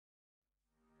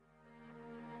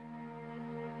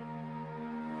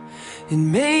It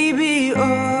may be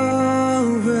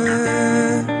over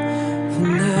for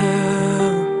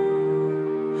now,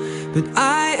 but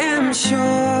I am sure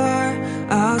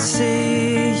I'll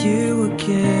see you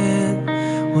again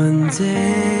one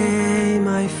day,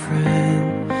 my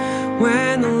friend.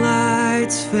 When the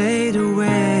lights fade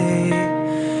away,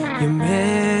 your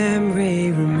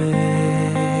memory remains.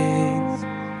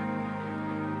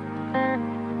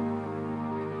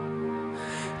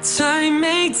 Time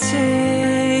may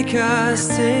take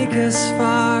us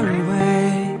far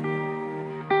away,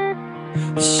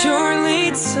 but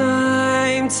surely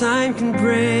time can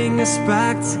bring us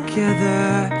back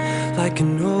together like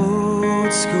an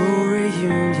old school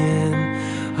reunion.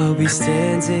 I'll be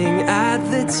standing at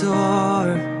the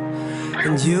door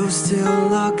and you'll still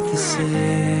look the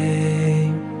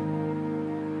same.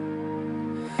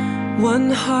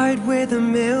 One heart with a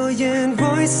million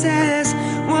voices.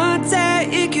 One day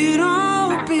it could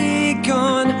all be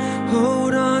gone.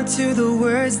 Hold on to the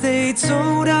words they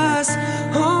told us.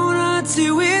 Hold on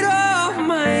to it all,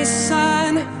 my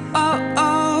son. Oh,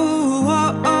 oh,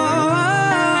 oh,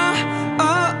 oh,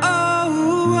 oh, oh, oh,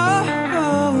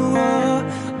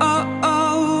 oh, oh,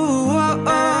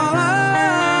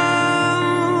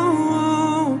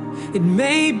 oh. It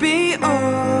may be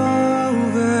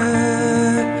over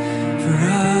for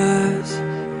us,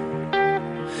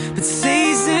 but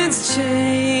seasons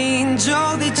change,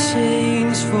 oh they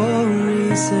change for a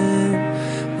reason.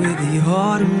 With the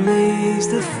autumn leaves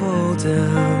that fall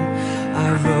down,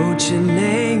 I wrote your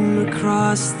name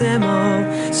across them all,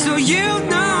 so you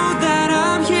know that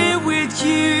I'm here with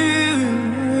you.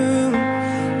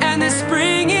 And the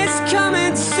spring is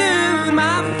coming soon,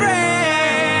 my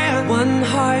friend. One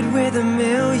heart with a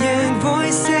million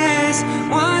voices.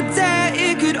 One day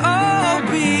it could all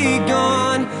be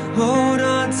gone. Hold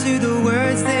on to the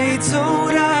words they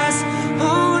told us.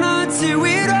 Hold on to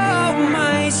it all,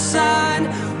 my son.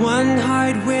 One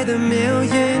heart with a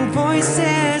million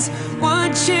voices.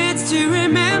 One chance to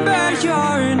remember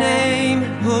your name.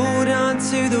 Hold on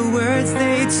to the words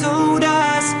they told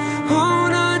us.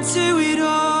 Hold on to it all.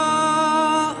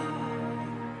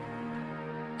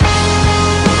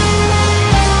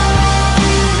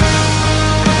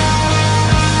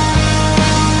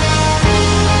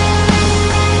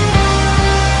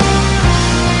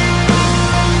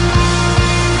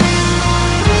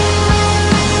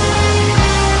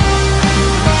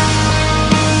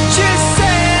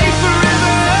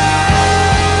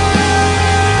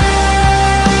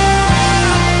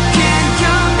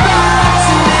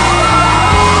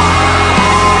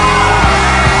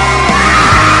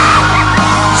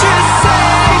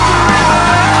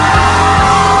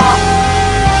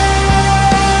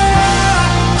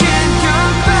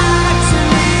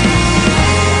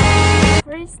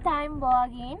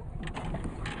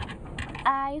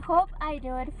 I hope I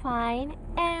do it fine,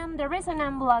 and the reason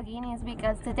I'm vlogging is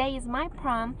because today is my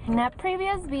prom. In a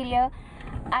previous video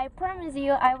I promised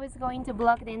you I was going to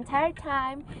vlog the entire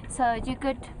time so you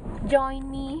could join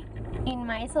me in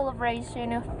my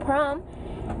celebration of prom.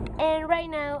 And right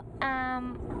now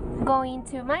I'm going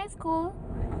to my school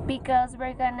because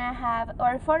we're gonna have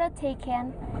our photo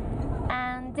taken,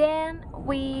 and then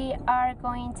we are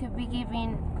going to be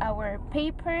giving our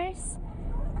papers,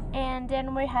 and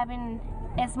then we're having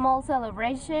a small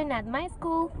celebration at my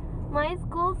school. My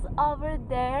school's over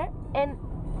there, and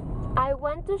I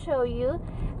want to show you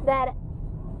that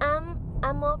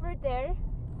I'm over there.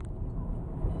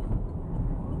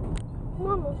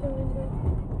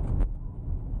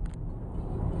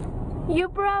 You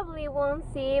probably won't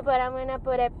see, but I'm gonna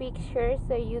put a picture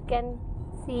so you can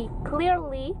see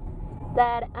clearly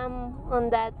that I'm on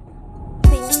that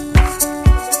thing.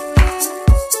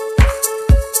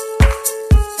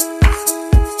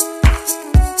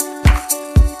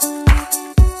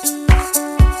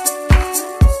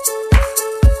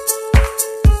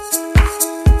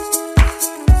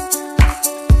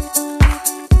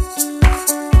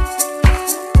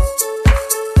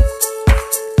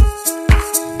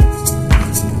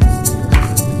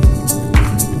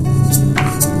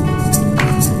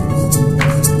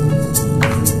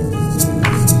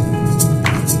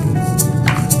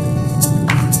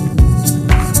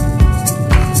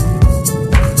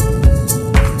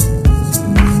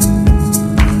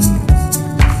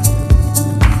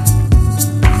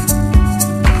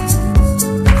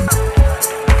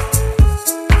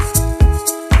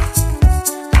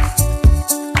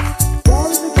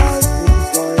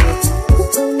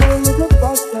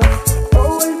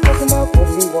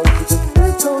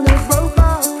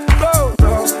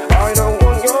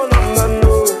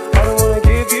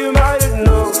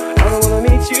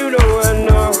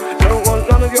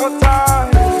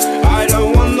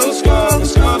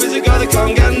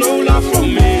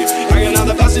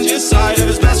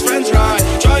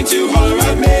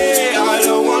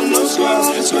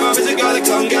 is a guy that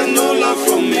can't get no love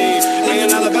from me.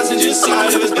 Hanging out the passenger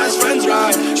side of his best friend's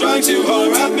ride, trying to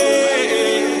holler at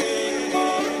me,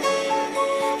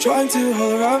 trying to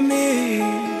holler at me,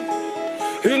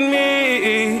 and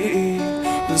me.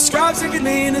 The scribes look at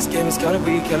me in this game, it's kinda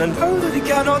weak, and I know that he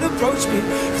cannot approach me,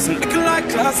 cause I'm looking like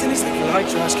class and he's looking like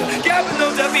trash. Can't get with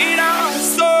no Davina.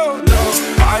 So no,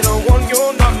 I don't want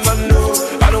your number, no.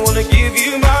 I don't wanna give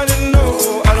you mine, and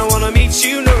no, I don't wanna meet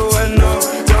you, no, and no,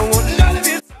 don't want none of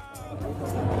it.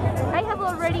 I have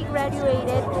already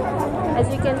graduated. As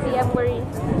you can see, I'm wearing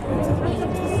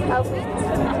the outfit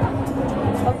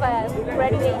of a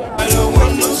graduated. I don't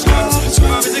want no scrub.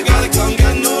 Scrub is a guy that can't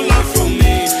get no love from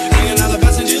me. Hanging out the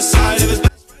passenger side of his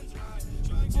best friend's ride.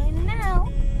 And now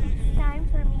it's time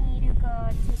for me to go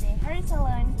to the hair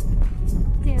salon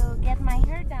to get my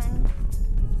hair done.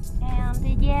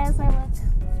 And yes, I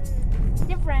look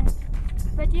different,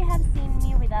 but you have seen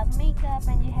me without makeup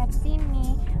and you have seen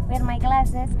me with my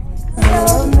glasses.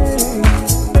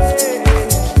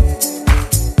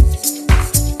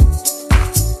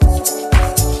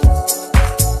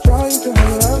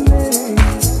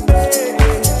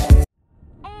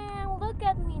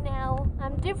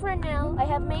 Different now. I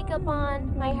have makeup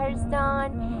on, my hair's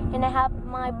done, and I have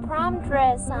my prom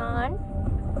dress on,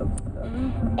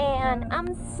 and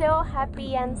I'm so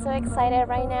happy and so excited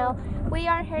right now. We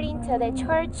are heading to the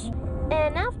church,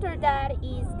 and after that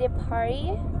is the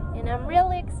party, and I'm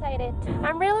really excited.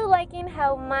 I'm really liking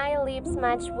how my lips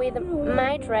match with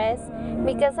my dress,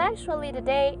 because actually the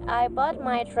day I bought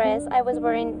my dress I was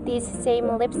wearing this same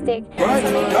lipstick.